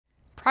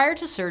Prior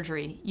to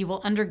surgery, you will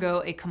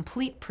undergo a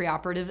complete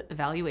preoperative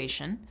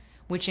evaluation,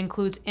 which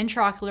includes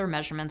intraocular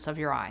measurements of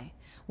your eye,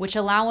 which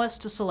allow us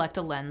to select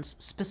a lens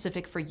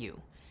specific for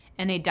you,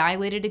 and a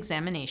dilated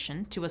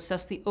examination to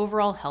assess the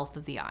overall health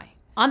of the eye.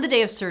 On the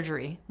day of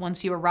surgery,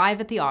 once you arrive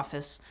at the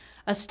office,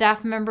 a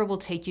staff member will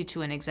take you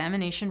to an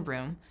examination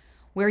room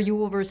where you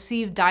will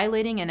receive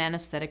dilating and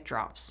anesthetic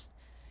drops.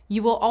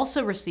 You will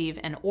also receive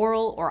an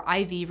oral or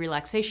IV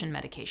relaxation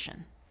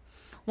medication.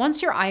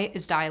 Once your eye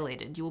is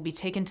dilated, you will be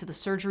taken to the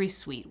surgery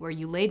suite where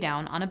you lay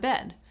down on a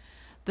bed.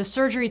 The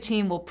surgery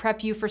team will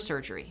prep you for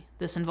surgery.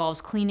 This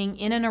involves cleaning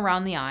in and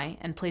around the eye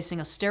and placing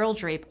a sterile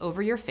drape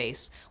over your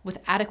face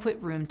with adequate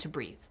room to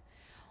breathe.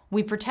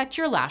 We protect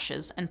your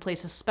lashes and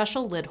place a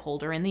special lid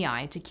holder in the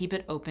eye to keep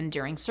it open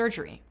during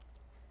surgery.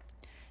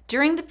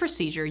 During the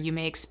procedure, you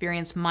may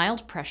experience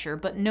mild pressure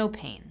but no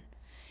pain.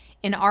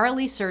 In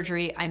RLE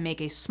surgery, I make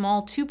a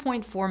small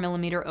 2.4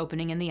 millimeter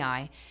opening in the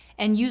eye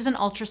and use an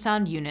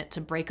ultrasound unit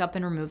to break up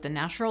and remove the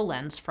natural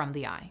lens from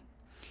the eye.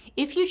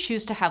 If you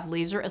choose to have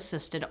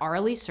laser-assisted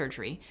RLE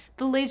surgery,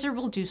 the laser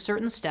will do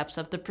certain steps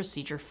of the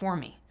procedure for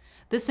me.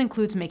 This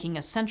includes making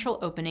a central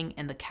opening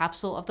in the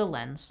capsule of the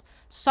lens,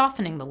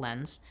 softening the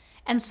lens,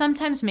 and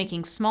sometimes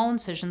making small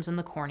incisions in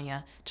the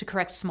cornea to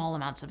correct small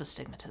amounts of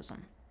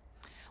astigmatism.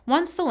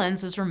 Once the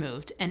lens is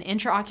removed, an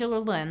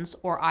intraocular lens,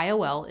 or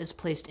IOL, is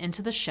placed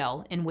into the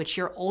shell in which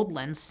your old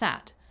lens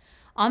sat.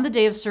 On the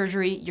day of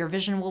surgery, your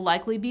vision will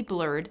likely be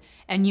blurred,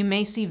 and you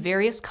may see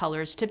various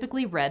colors,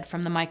 typically red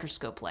from the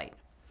microscope light.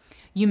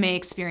 You may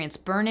experience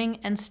burning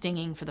and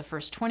stinging for the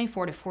first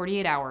 24 to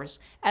 48 hours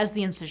as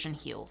the incision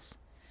heals.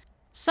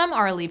 Some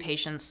RLE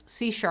patients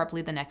see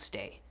sharply the next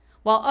day,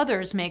 while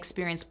others may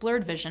experience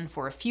blurred vision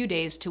for a few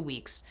days to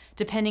weeks,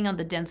 depending on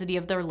the density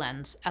of their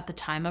lens at the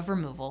time of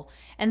removal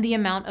and the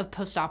amount of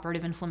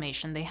postoperative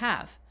inflammation they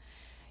have.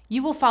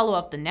 You will follow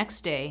up the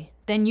next day,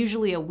 then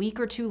usually a week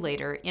or two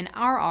later in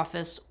our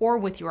office or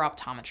with your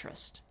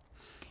optometrist.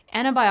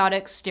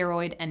 Antibiotic,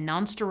 steroid, and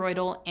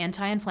nonsteroidal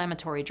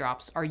anti-inflammatory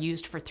drops are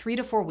used for 3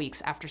 to 4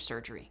 weeks after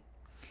surgery.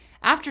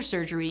 After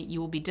surgery, you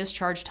will be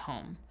discharged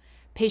home.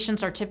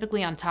 Patients are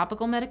typically on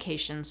topical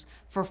medications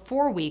for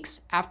 4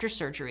 weeks after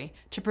surgery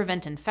to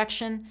prevent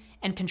infection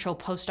and control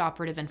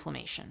postoperative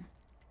inflammation.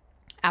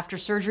 After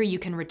surgery, you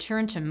can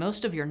return to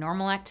most of your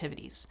normal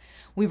activities.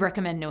 We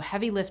recommend no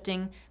heavy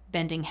lifting,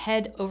 bending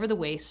head over the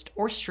waist,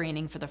 or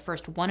straining for the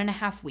first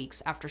 1.5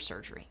 weeks after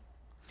surgery.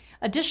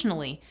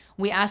 Additionally,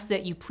 we ask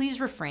that you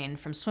please refrain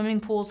from swimming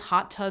pools,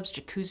 hot tubs,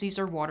 jacuzzis,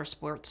 or water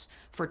sports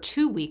for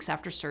 2 weeks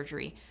after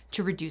surgery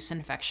to reduce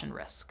infection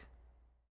risk.